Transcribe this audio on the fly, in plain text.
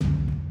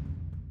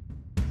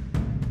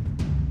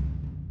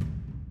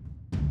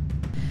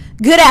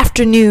Good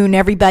afternoon,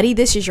 everybody.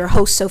 This is your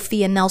host,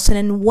 Sophia Nelson,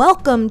 and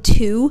welcome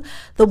to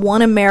the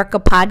One America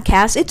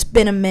podcast. It's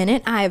been a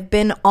minute. I have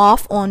been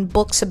off on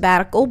book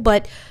sabbatical,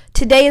 but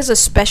today is a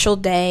special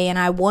day, and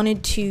I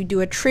wanted to do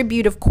a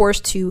tribute, of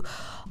course, to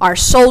our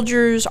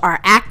soldiers,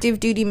 our active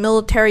duty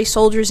military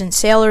soldiers and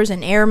sailors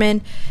and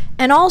airmen,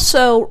 and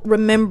also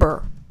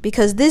remember,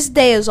 because this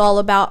day is all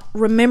about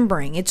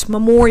remembering. It's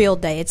Memorial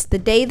Day. It's the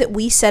day that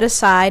we set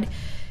aside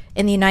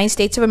in the United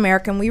States of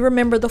America, and we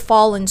remember the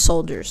fallen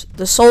soldiers,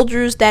 the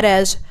soldiers that,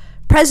 as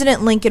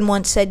President Lincoln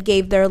once said,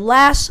 gave their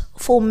last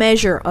full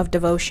measure of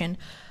devotion,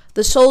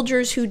 the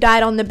soldiers who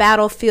died on the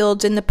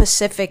battlefields in the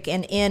Pacific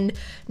and in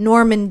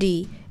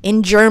Normandy,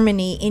 in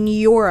Germany, in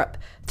Europe,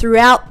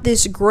 throughout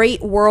this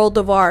great world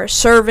of ours,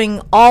 serving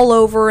all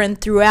over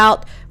and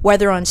throughout,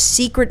 whether on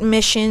secret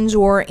missions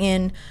or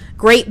in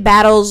great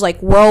battles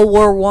like World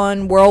War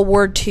I, World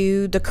War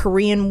II, the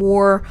Korean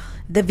War,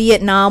 the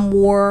Vietnam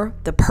War,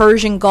 the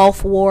Persian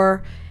Gulf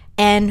War,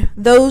 and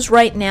those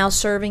right now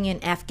serving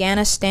in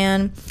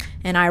Afghanistan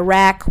and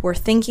Iraq. We're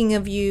thinking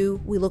of you.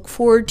 We look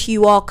forward to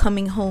you all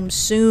coming home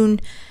soon,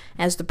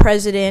 as the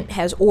president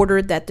has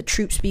ordered that the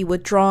troops be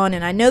withdrawn.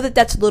 And I know that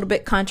that's a little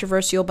bit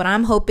controversial, but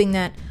I'm hoping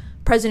that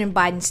President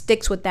Biden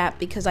sticks with that,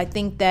 because I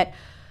think that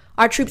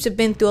our troops have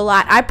been through a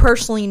lot. I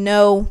personally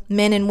know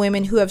men and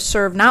women who have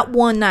served not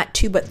one, not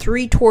two, but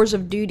 3 tours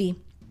of duty.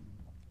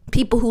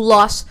 People who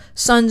lost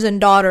sons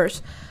and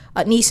daughters,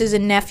 nieces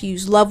and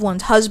nephews, loved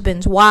ones,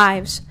 husbands,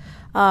 wives,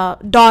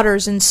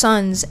 daughters and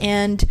sons.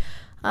 And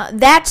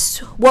that's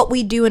what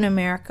we do in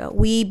America.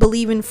 We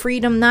believe in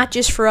freedom, not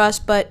just for us,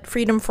 but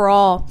freedom for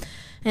all.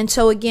 And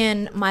so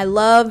again, my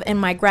love and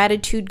my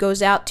gratitude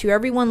goes out to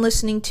everyone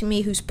listening to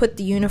me who's put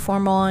the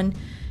uniform on,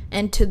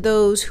 and to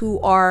those who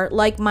are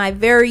like my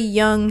very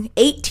young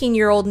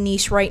 18-year-old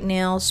niece right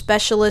now,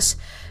 Specialist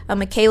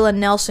Michaela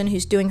Nelson,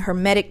 who's doing her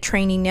medic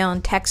training now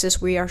in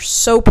Texas. We are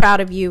so proud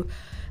of you.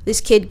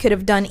 This kid could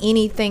have done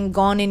anything,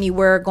 gone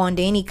anywhere, gone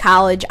to any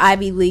college,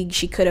 Ivy League.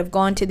 She could have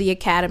gone to the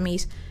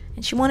academies,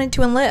 and she wanted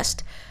to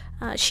enlist.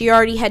 She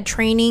already had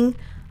training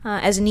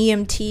as an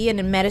EMT and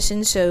in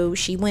medicine, so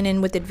she went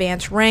in with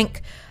advanced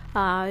rank,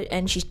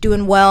 and she's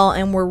doing well,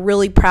 and we're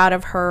really proud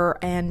of her,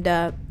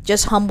 and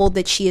just humbled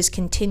that she is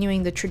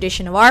continuing the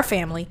tradition of our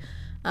family,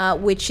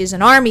 which is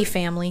an Army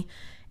family.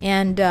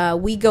 And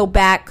we go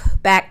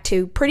back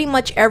to pretty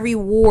much every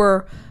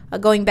war,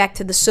 going back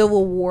to the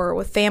Civil War,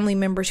 with family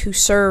members who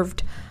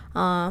served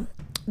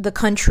the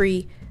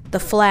country, the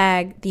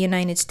flag, the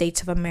United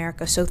States of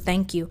America. So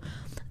thank you.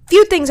 A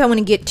few things I want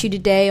to get to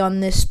today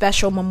on this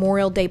special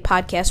Memorial Day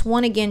podcast.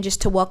 One, again,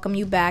 just to welcome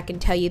you back and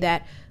tell you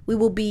that we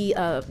will be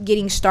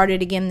getting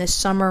started again this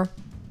summer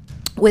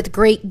with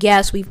great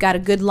guests. We've got a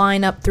good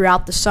lineup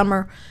throughout the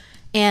summer,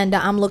 and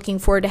I'm looking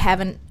forward to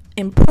having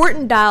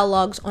important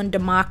dialogues on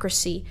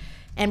democracy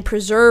and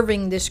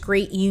preserving this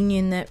great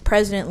union that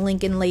President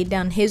Lincoln laid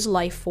down his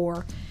life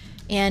for.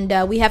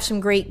 And we have some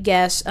great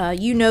guests.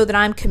 You know that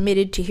I'm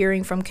committed to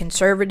hearing from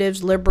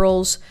conservatives,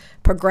 liberals,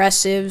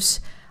 progressives,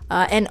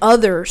 and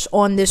others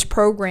on this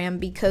program,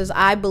 because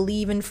I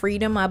believe in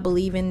freedom. I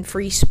believe in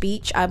free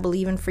speech. I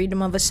believe in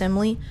freedom of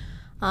assembly.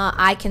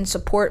 I can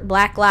support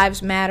Black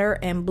Lives Matter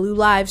and Blue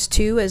Lives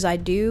too, as I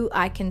do.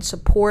 I can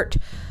support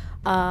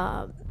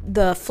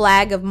the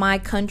flag of my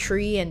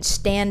country and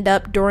stand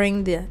up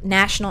during the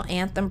national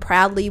anthem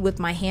proudly with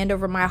my hand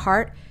over my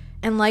heart,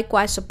 and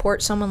likewise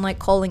support someone like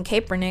Colin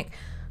Kaepernick,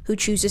 who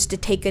chooses to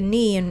take a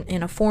knee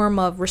in a form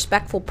of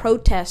respectful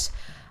protest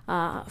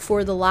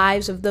for the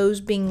lives of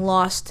those being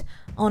lost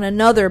on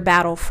another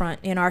battlefront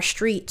in our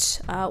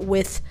streets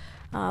with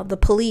the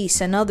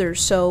police and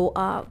others.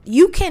 So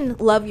you can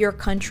love your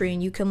country,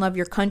 and you can love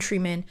your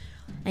countrymen,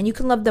 and you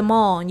can love them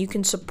all, and you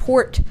can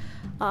support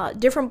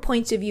different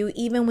points of view,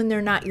 even when they're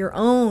not your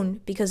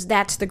own, because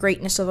that's the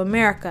greatness of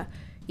America.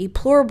 E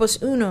pluribus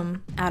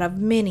unum, out of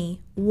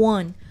many,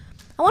 one.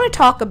 I want to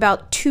talk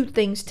about 2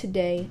 things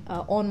today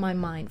on my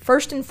mind.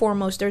 First and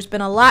foremost, there's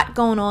been a lot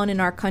going on in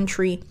our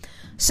country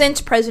since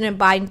President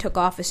Biden took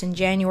office in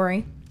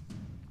January.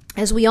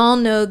 As we all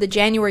know, the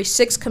January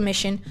 6th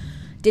Commission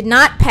did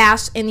not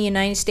pass in the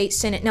United States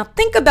Senate. Now,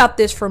 think about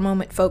this for a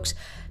moment, folks.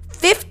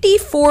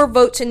 54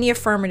 votes in the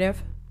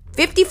affirmative,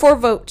 54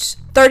 votes,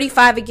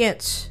 35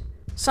 against.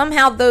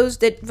 Somehow those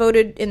that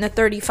voted in the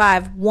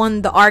 35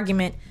 won the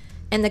argument,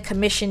 and the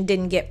commission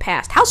didn't get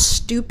passed. How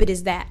stupid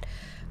is that?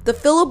 The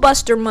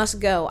filibuster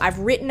must go. I've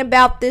written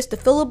about this. The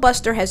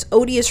filibuster has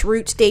odious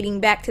roots dating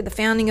back to the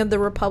founding of the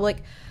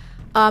Republic.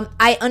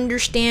 I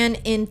understand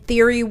in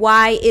theory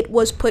why it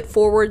was put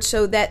forward,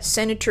 so that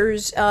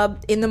senators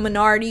in the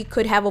minority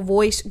could have a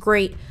voice.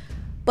 Great.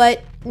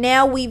 But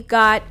now we've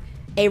got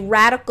a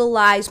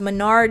radicalized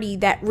minority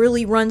that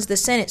really runs the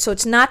Senate, so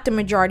it's not the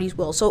majority's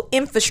will. So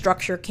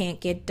infrastructure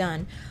can't get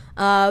done.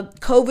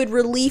 COVID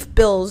relief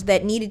bills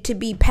that needed to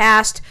be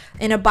passed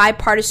in a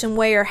bipartisan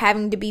way are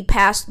having to be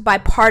passed by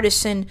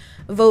partisan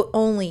vote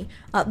only.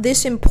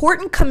 This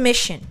important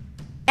commission,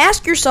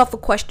 ask yourself a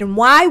question.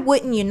 Why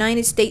wouldn't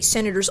United States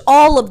senators,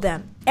 all of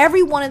them,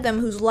 every one of them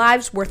whose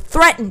lives were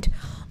threatened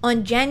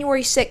on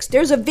January 6th.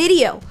 There's a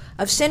video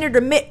of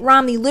Senator Mitt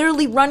Romney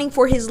literally running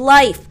for his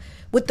life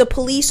with the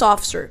police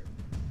officer,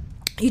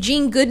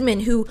 Eugene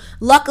Goodman, who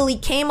luckily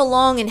came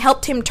along and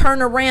helped him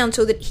turn around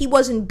so that he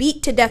wasn't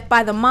beat to death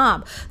by the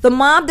mob. The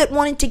mob that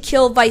wanted to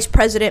kill Vice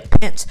President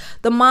Pence.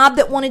 The mob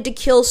that wanted to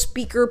kill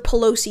Speaker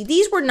Pelosi.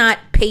 These were not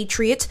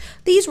patriots.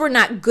 These were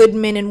not good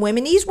men and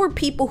women. These were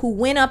people who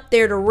went up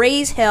there to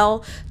raise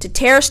hell, to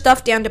tear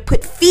stuff down, to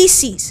put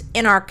feces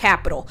in our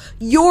Capitol,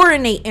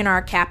 urinate in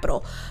our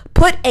Capitol,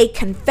 put a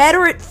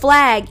Confederate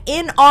flag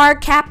in our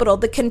Capitol.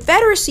 The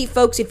Confederacy,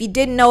 folks, if you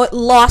didn't know it,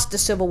 lost the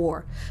Civil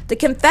War. The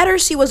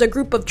Confederacy was a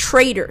group of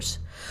traitors,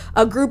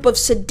 a group of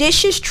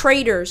seditious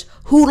traitors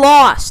who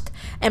lost.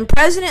 And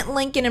President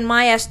Lincoln, in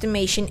my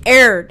estimation,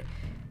 erred.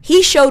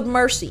 He showed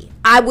mercy.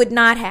 I would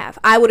not have.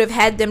 I would have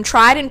had them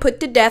tried and put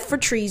to death for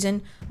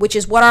treason, which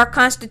is what our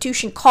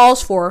Constitution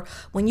calls for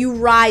when you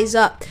rise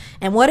up.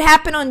 And what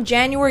happened on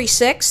January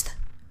 6th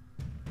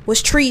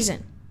was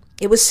treason.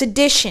 It was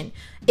sedition.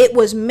 It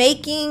was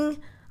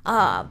making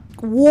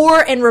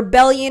war and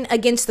rebellion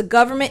against the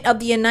government of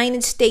the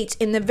United States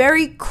in the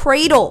very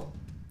cradle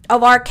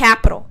of our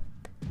capital,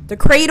 the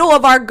cradle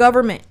of our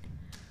government,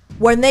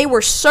 when they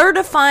were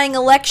certifying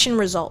election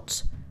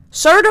results,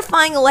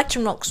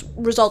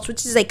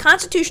 which is a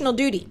constitutional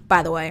duty,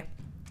 by the way.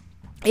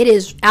 It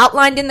is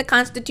outlined in the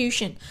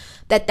Constitution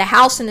that the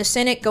House and the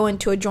Senate go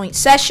into a joint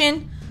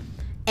session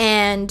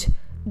and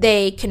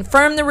they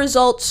confirm the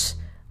results.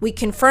 We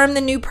confirm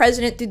the new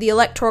president through the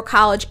Electoral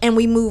College, and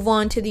we move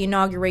on to the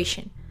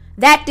inauguration.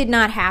 That did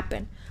not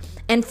happen.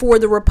 And for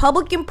the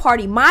Republican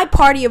Party, my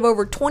party of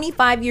over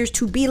 25 years,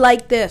 to be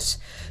like this,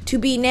 to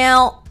be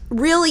now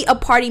really a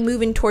party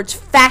moving towards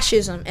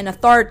fascism and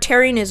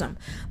authoritarianism,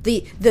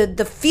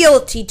 the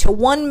fealty to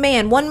one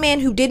man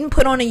who didn't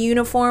put on a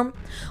uniform,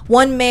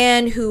 one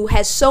man who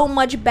has so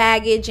much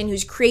baggage and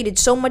who's created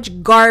so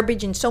much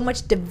garbage and so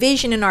much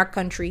division in our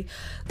country.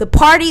 The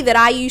party that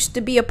I used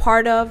to be a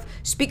part of,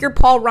 Speaker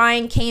Paul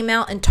Ryan came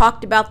out and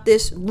talked about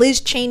this.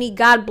 Liz Cheney,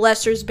 God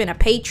bless her, has been a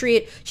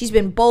patriot. She's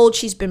been bold.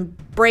 She's been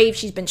brave.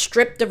 She's been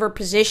stripped of her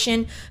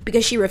position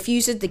because she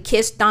refuses to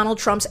kiss Donald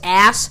Trump's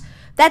ass.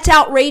 That's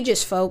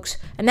outrageous, folks.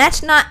 And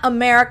that's not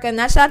America, and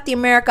that's not the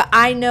America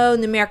I know,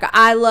 and the America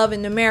I love,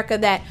 and the America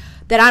that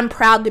I'm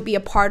proud to be a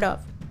part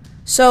of.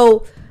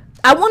 So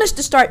I want us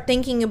to start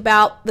thinking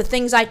about the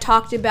things I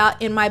talked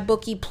about in my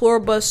book, E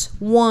Pluribus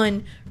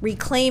I,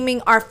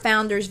 Reclaiming Our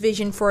Founders'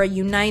 Vision for a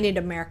United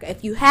America.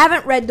 If you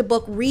haven't read the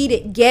book, read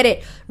it, get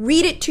it.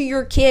 Read it to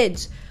your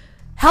kids.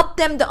 Help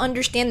them to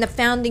understand the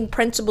founding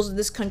principles of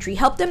this country.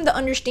 Help them to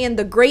understand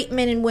the great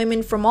men and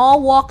women from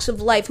all walks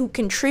of life who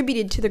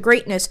contributed to the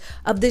greatness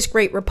of this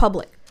great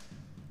republic.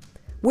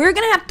 We're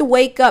going to have to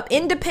wake up.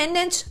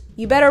 Independents,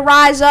 you better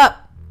rise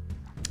up.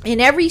 In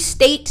every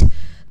state,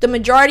 the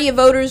majority of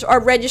voters are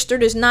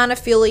registered as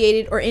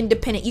non-affiliated or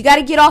independent. You got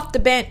to get off the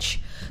bench.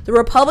 The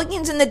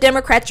Republicans and the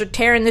Democrats are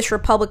tearing this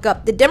republic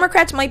up. The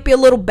Democrats might be a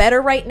little better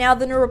right now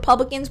than the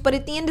Republicans, but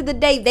at the end of the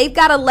day, they've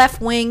got a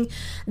left wing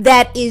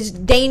that is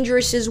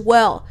dangerous as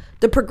well.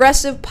 The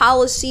progressive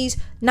policies,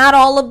 not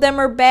all of them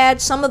are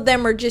bad. Some of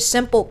them are just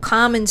simple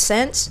common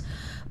sense.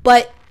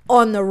 But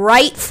on the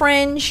right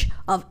fringe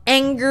of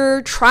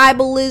anger,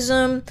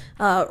 tribalism,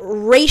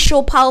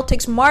 racial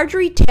politics,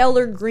 Marjorie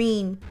Taylor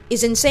Greene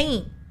is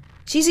insane.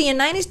 She's a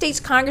United States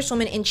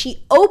Congresswoman, and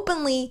she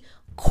openly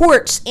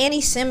courts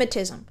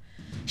anti-Semitism.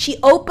 She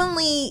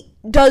openly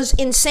does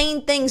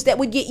insane things that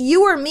would get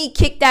you or me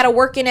kicked out of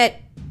working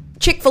at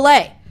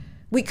Chick-fil-A.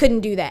 We couldn't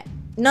do that.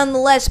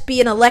 Nonetheless,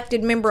 be an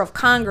elected member of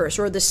Congress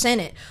or the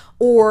Senate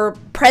or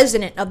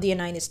President of the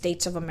United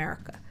States of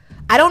America.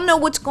 I don't know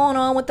what's going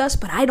on with us,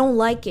 but I don't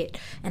like it.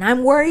 And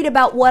I'm worried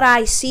about what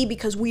I see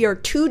because we are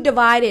too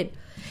divided.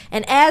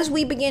 And as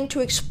we begin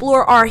to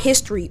explore our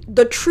history,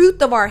 the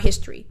truth of our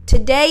history,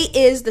 today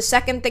is the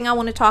second thing I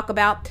want to talk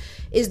about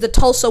is the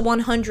Tulsa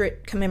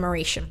 100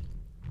 commemoration.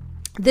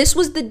 This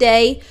was the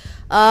day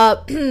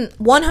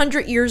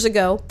 100 years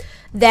ago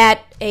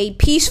that a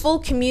peaceful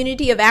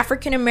community of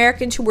African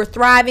Americans who were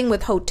thriving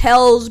with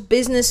hotels,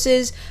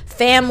 businesses,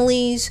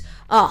 families,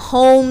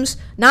 homes,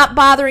 not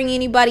bothering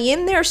anybody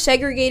in their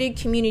segregated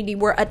community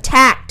were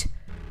attacked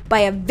by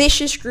a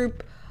vicious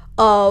group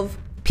of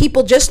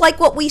people just like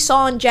what we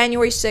saw on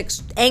January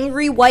 6th,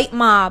 angry white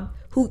mob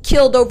who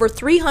killed over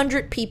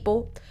 300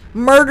 people,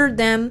 murdered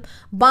them,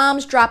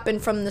 bombs dropping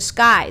from the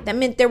sky. That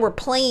meant there were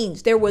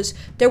planes, there was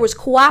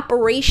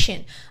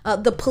cooperation,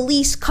 the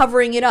police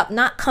covering it up,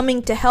 not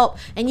coming to help.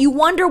 And you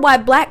wonder why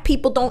black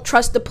people don't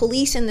trust the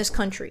police in this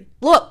country.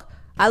 Look,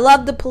 I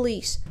love the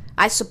police.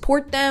 I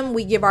support them.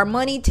 We give our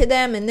money to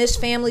them. In this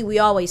family, we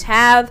always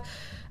have.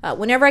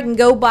 Whenever I can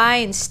go by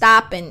and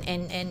stop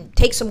and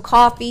take some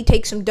coffee,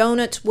 take some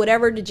donuts,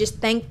 whatever, to just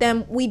thank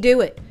them, we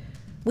do it.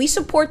 We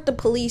support the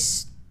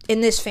police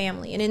in this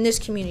family and in this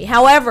community.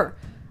 However,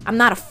 I'm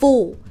not a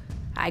fool.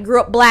 I grew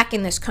up black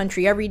in this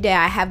country every day.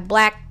 I have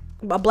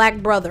a black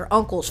brother,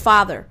 uncles,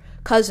 father,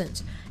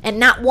 cousins, and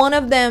not one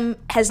of them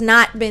has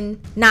not been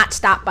not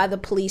stopped by the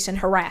police and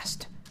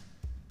harassed.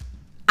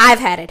 I've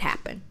had it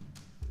happen.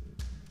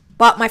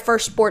 Bought my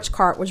first sports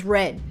car. It was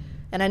red.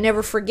 And I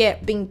never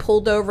forget being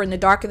pulled over in the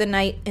dark of the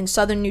night in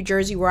southern New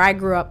Jersey where I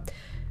grew up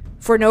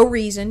for no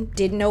reason.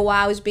 Didn't know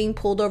why I was being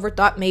pulled over.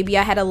 Thought maybe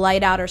I had a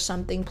light out or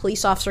something.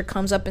 Police officer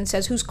comes up and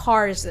says, "Whose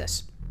car is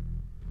this?"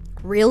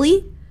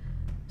 Really?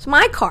 It's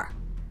my car.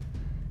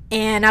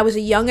 And I was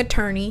a young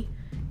attorney.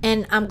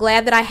 And I'm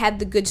glad that I had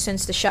the good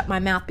sense to shut my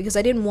mouth because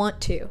I didn't want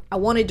to. I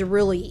wanted to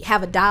really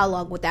have a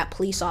dialogue with that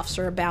police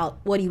officer about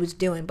what he was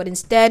doing. But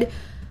instead,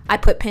 I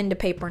put pen to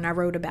paper and I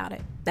wrote about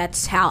it.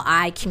 That's how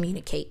I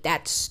communicate.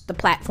 That's the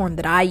platform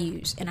that I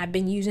use. And I've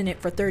been using it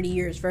for 30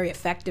 years very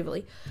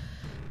effectively.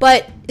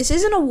 But this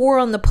isn't a war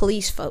on the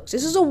police, folks.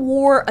 This is a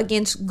war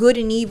against good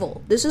and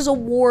evil. This is a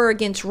war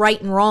against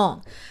right and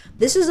wrong.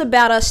 This is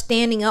about us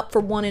standing up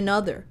for one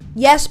another.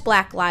 Yes,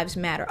 Black Lives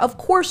Matter. Of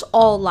course,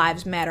 all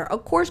lives matter.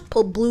 Of course,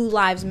 blue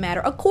lives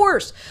matter. Of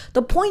course.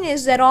 The point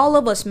is that all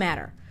of us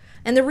matter.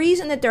 And the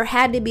reason that there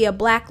had to be a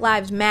Black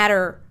Lives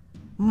Matter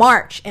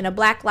march and a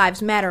Black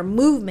Lives Matter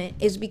movement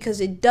is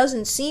because it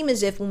doesn't seem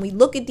as if when we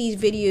look at these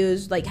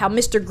videos, like how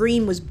Mr.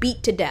 Green was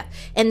beat to death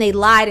and they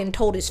lied and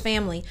told his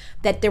family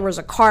that there was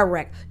a car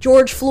wreck.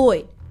 George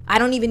Floyd, I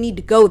don't even need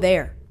to go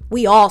there.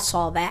 We all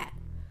saw that.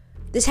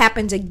 This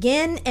happens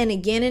again and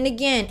again and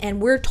again,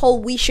 and we're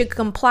told we should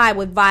comply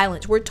with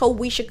violence. We're told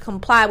we should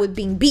comply with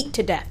being beat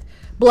to death,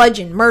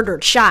 bludgeoned,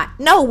 murdered, shot.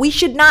 No, we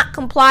should not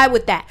comply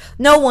with that.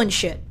 No one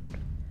should.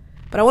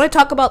 But I want to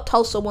talk about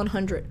Tulsa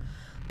 100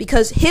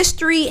 because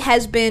history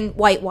has been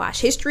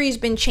whitewashed. History has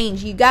been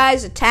changed. You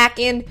guys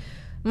attacking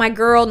my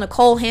girl,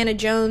 Nicole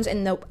Hannah-Jones,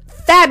 and the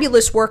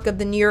fabulous work of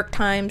the New York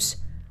Times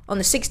on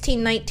the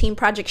 1619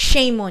 Project.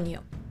 Shame on you.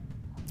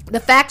 The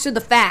facts are the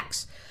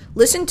facts.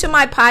 Listen to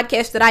my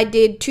podcast that I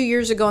did 2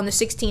 years ago on the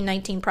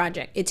 1619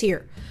 Project. It's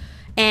here.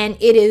 And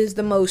it is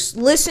the most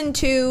listened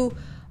to,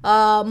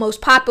 most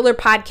popular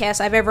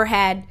podcast I've ever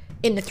had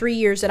in the 3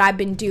 years that I've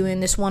been doing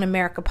this One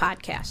America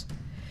podcast.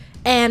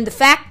 And the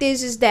fact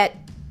is that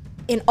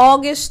in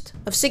August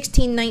of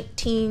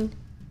 1619,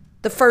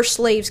 the first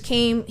slaves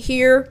came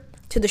here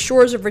to the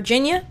shores of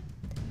Virginia,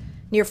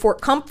 near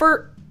Fort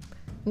Comfort,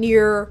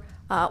 near,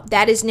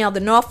 that is now the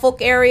Norfolk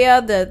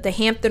area, the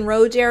Hampton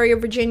Roads area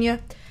of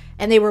Virginia.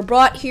 And they were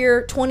brought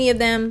here, 20 of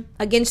them,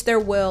 against their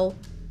will.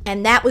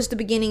 And that was the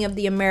beginning of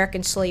the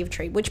American slave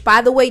trade, which,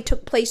 by the way,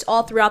 took place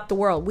all throughout the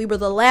world. We were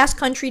the last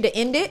country to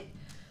end it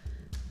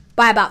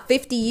by about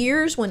 50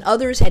 years when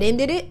others had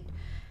ended it.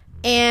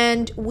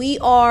 And we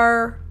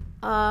are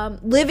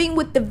living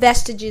with the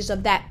vestiges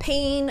of that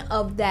pain,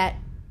 of that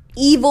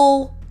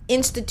evil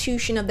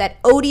institution, of that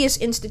odious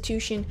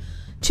institution.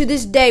 To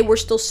this day, we're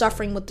still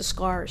suffering with the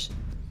scars.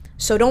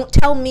 So don't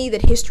tell me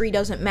that history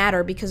doesn't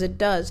matter, because it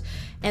does.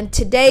 And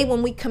today,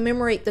 when we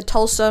commemorate the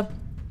Tulsa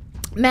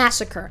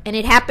Massacre, and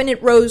it happened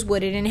at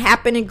Rosewood, and it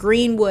happened in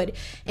Greenwood,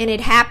 and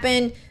it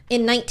happened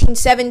in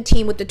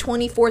 1917 with the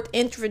 24th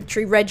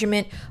Infantry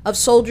Regiment of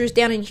soldiers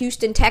down in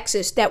Houston,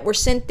 Texas, that were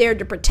sent there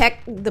to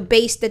protect the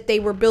base that they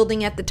were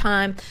building at the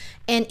time,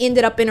 and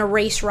ended up in a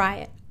race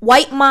riot.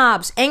 White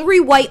mobs, angry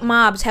white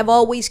mobs, have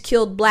always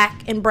killed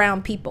black and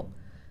brown people.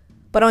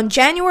 But on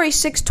January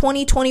 6,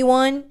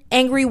 2021,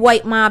 angry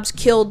white mobs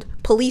killed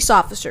police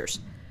officers.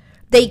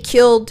 They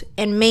killed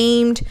and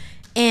maimed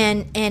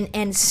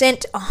and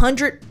sent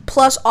 100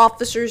 plus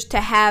officers to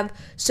have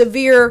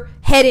severe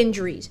head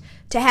injuries,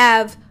 to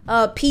have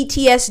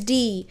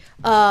PTSD,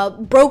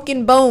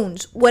 broken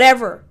bones,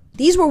 whatever.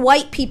 These were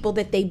white people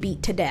that they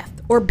beat to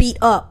death or beat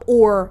up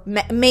or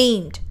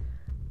maimed.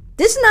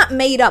 This is not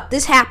made up.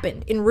 This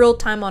happened in real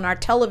time on our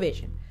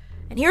television.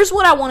 And here's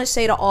what I want to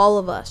say to all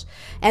of us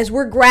as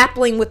we're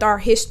grappling with our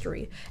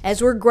history,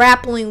 as we're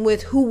grappling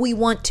with who we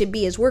want to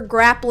be, as we're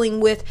grappling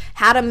with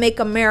how to make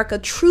America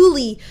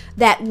truly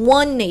that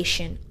one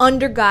nation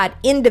under God,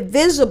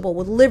 indivisible,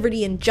 with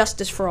liberty and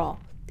justice for all.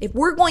 If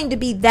we're going to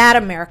be that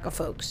America,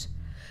 folks,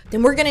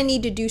 then we're going to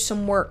need to do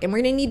some work, and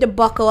we're going to need to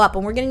buckle up,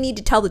 and we're going to need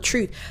to tell the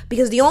truth,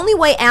 because the only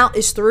way out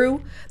is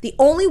through. The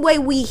only way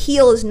we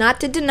heal is not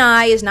to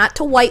deny, is not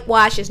to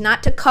whitewash, is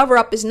not to cover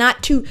up, is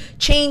not to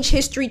change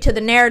history to the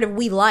narrative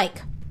we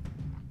like.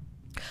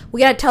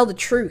 We got to tell the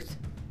truth.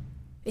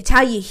 It's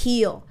how you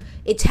heal.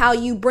 It's how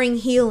you bring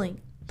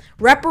healing.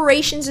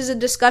 Reparations is a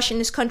discussion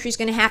this country is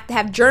going to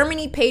have.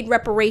 Germany paid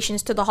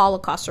reparations to the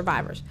Holocaust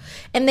survivors.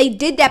 And they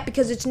did that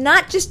because it's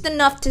not just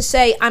enough to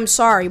say, I'm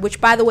sorry, which,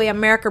 by the way,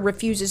 America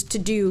refuses to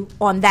do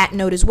on that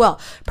note as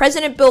well.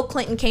 President Bill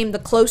Clinton came the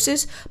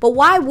closest, but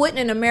why wouldn't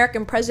an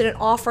American president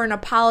offer an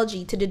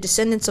apology to the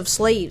descendants of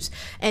slaves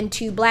and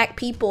to black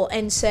people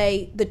and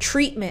say the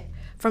treatment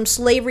from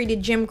slavery to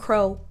Jim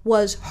Crow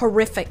was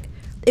horrific?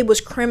 It was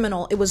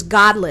criminal. It was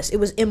godless. It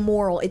was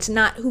immoral. It's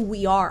not who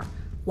we are.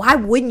 Why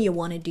wouldn't you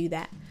want to do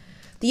that?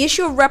 The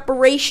issue of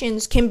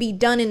reparations can be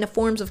done in the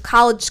forms of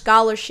college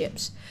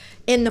scholarships,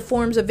 in the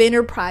forms of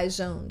enterprise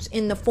zones,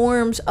 in the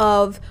forms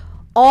of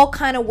all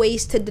kind of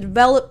ways to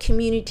develop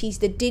communities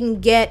that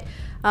didn't get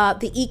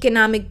the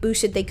economic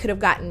boost that they could have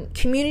gotten.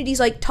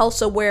 Communities like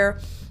Tulsa, where,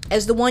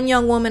 as the one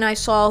young woman I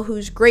saw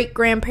whose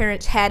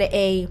great-grandparents had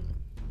a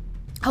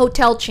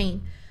hotel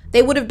chain,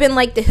 they would have been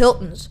like the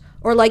Hiltons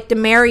or like the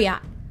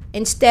Marriott.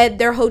 Instead,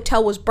 their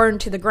hotel was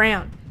burned to the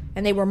ground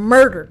and they were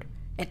murdered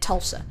at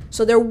Tulsa.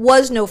 So there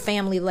was no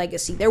family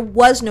legacy. There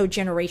was no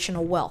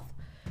generational wealth.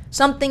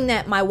 Something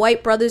that my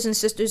white brothers and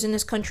sisters in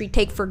this country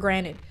take for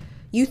granted.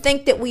 You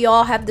think that we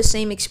all have the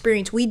same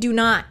experience. We do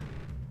not.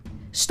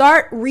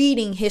 Start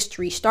reading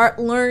history, start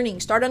learning,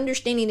 start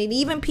understanding that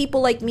even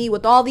people like me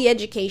with all the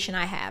education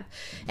I have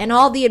and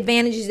all the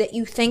advantages that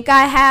you think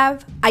I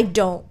have, I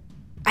don't.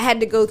 I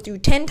had to go through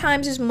 10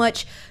 times as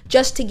much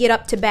just to get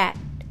up to bat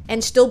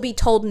and still be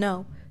told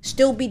no,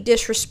 still be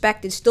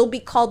disrespected, still be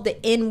called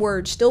the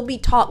N-word, still be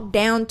talked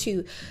down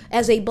to.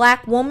 As a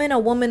black woman, a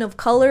woman of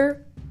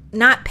color,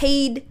 not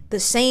paid the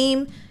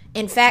same,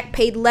 in fact,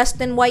 paid less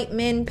than white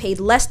men,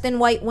 paid less than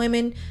white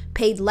women,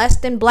 paid less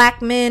than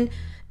black men.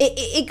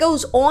 It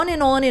goes on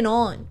and on and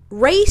on.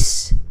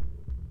 Race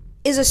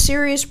is a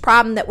serious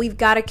problem that we've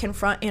got to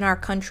confront in our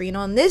country. And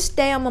on this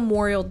day, on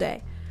Memorial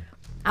Day,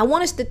 I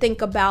want us to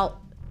think about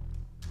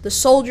the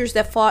soldiers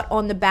that fought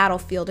on the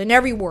battlefield in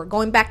every war,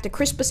 going back to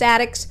Crispus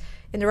Attucks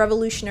in the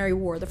Revolutionary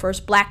War, the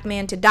first black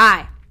man to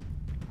die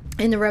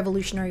in the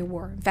Revolutionary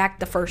War. In fact,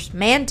 the first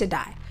man to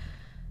die.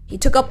 He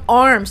took up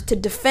arms to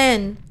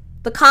defend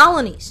the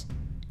colonies,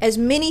 as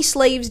many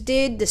slaves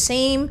did, the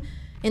same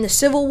in the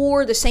Civil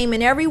War, the same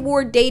in every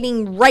war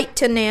dating right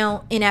to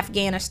now in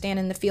Afghanistan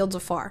in the fields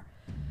of far.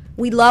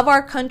 We love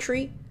our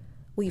country.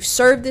 We've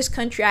served this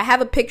country. I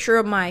have a picture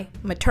of my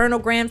maternal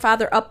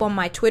grandfather up on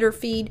my Twitter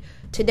feed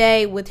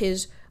today with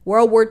his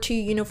World War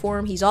II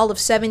uniform. He's all of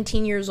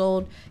 17 years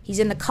old. He's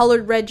in the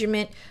colored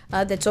regiment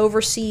that's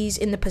overseas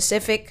in the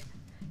Pacific.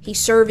 He's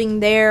serving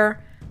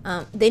there.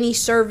 Then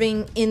he's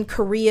serving in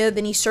Korea.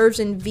 Then he serves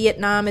in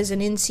Vietnam as an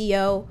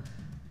NCO.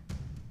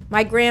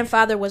 My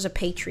grandfather was a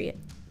patriot.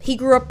 He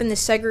grew up in the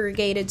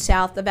segregated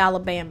South of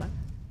Alabama.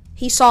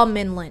 He saw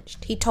men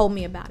lynched. He told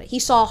me about it. He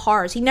saw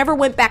horrors. He never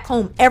went back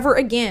home ever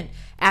again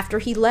after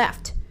he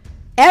left.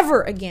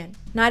 Ever again.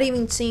 Not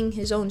even seeing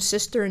his own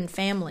sister and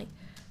family,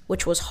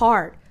 which was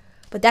hard.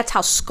 But that's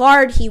how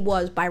scarred he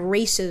was by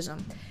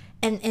racism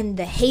and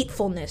the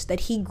hatefulness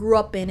that he grew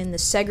up in the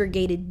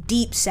segregated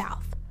Deep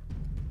South.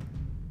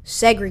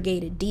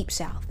 Segregated Deep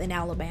South in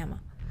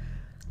Alabama.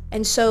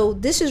 And so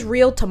this is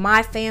real to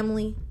my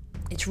family.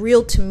 It's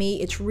real to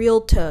me. It's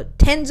real to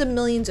tens of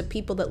millions of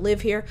people that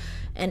live here.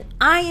 And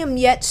I am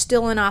yet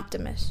still an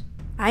optimist.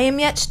 I am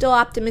yet still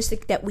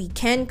optimistic that we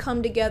can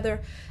come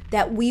together,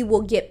 that we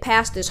will get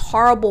past this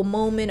horrible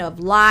moment of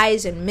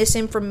lies and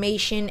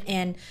misinformation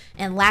and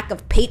lack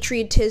of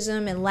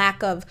patriotism and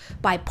lack of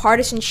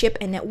bipartisanship,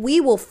 and that we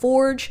will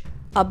forge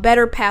a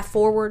better path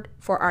forward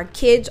for our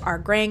kids,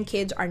 our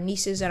grandkids, our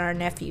nieces, and our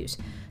nephews.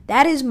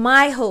 That is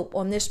my hope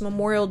on this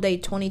Memorial Day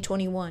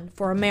 2021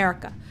 for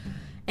America.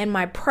 And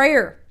my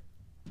prayer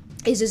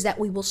is that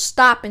we will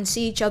stop and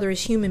see each other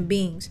as human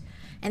beings,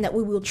 and that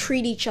we will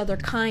treat each other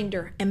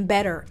kinder and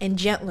better and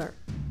gentler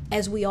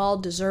as we all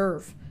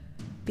deserve,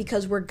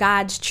 because we're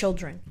God's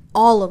children,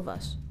 all of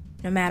us,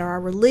 no matter our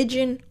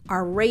religion,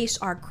 our race,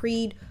 our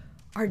creed,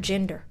 our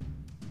gender.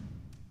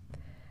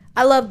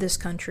 I love this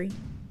country.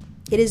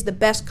 It is the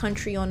best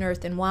country on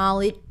earth, and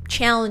while it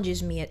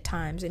challenges me at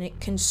times and it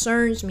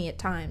concerns me at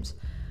times,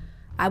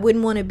 I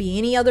wouldn't want to be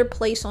any other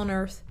place on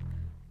earth,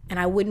 and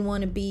I wouldn't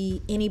want to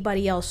be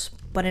anybody else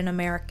but an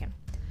American.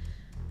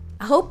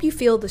 I hope you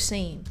feel the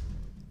same.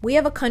 We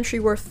have a country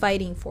worth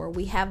fighting for.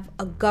 We have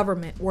a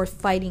government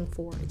worth fighting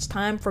for. It's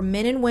time for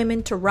men and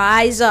women to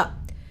rise up.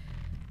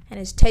 And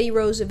as Teddy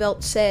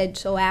Roosevelt said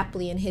so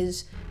aptly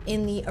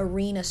in the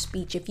arena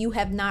speech, if you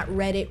have not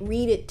read it,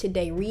 read it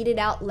today. Read it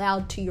out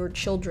loud to your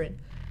children,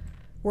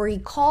 where he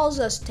calls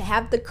us to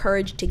have the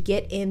courage to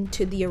get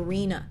into the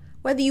arena.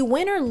 Whether you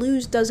win or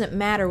lose doesn't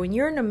matter. When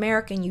you're an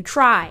American, you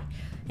try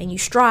and you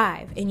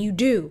strive and you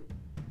do.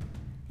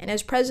 And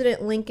as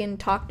President Lincoln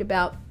talked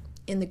about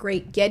in the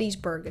great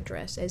Gettysburg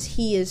Address, as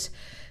he is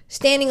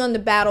standing on the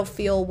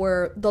battlefield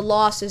where the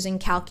loss is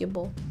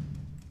incalculable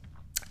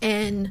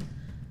and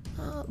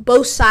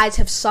both sides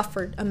have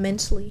suffered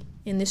immensely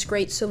in this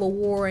great Civil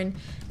War, and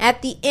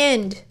at the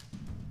end,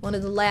 one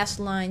of the last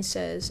lines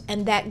says,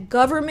 "And that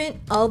government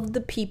of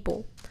the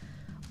people,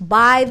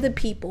 by the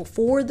people,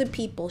 for the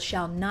people,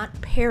 shall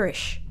not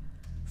perish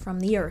from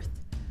the earth."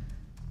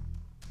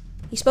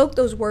 He spoke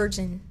those words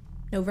in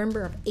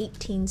November of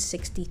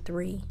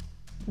 1863.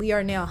 We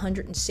are now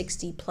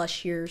 160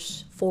 plus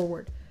years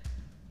forward.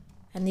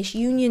 And this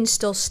union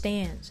still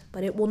stands,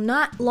 but it will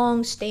not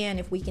long stand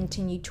if we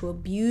continue to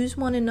abuse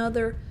one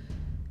another,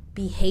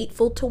 be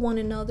hateful to one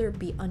another,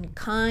 be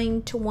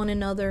unkind to one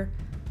another,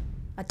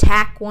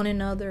 attack one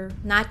another,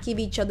 not give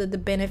each other the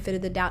benefit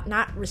of the doubt,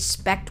 not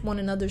respect one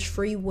another's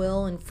free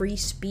will and free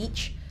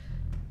speech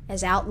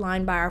as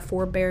outlined by our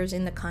forebears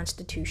in the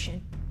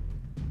Constitution.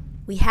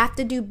 We have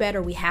to do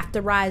better. We have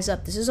to rise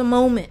up. This is a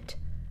moment.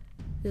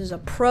 This is a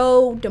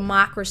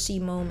pro-democracy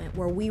moment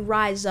where we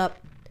rise up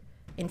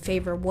in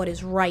favor of what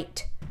is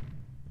right,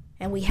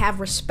 and we have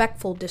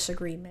respectful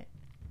disagreement,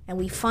 and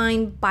we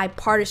find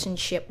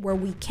bipartisanship where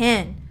we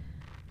can,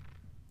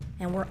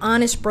 and we're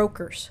honest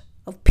brokers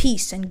of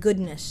peace and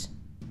goodness.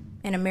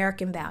 and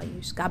American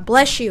values. God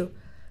bless you,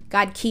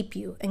 God keep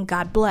you, and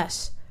God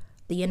bless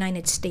the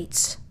United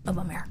States of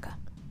America.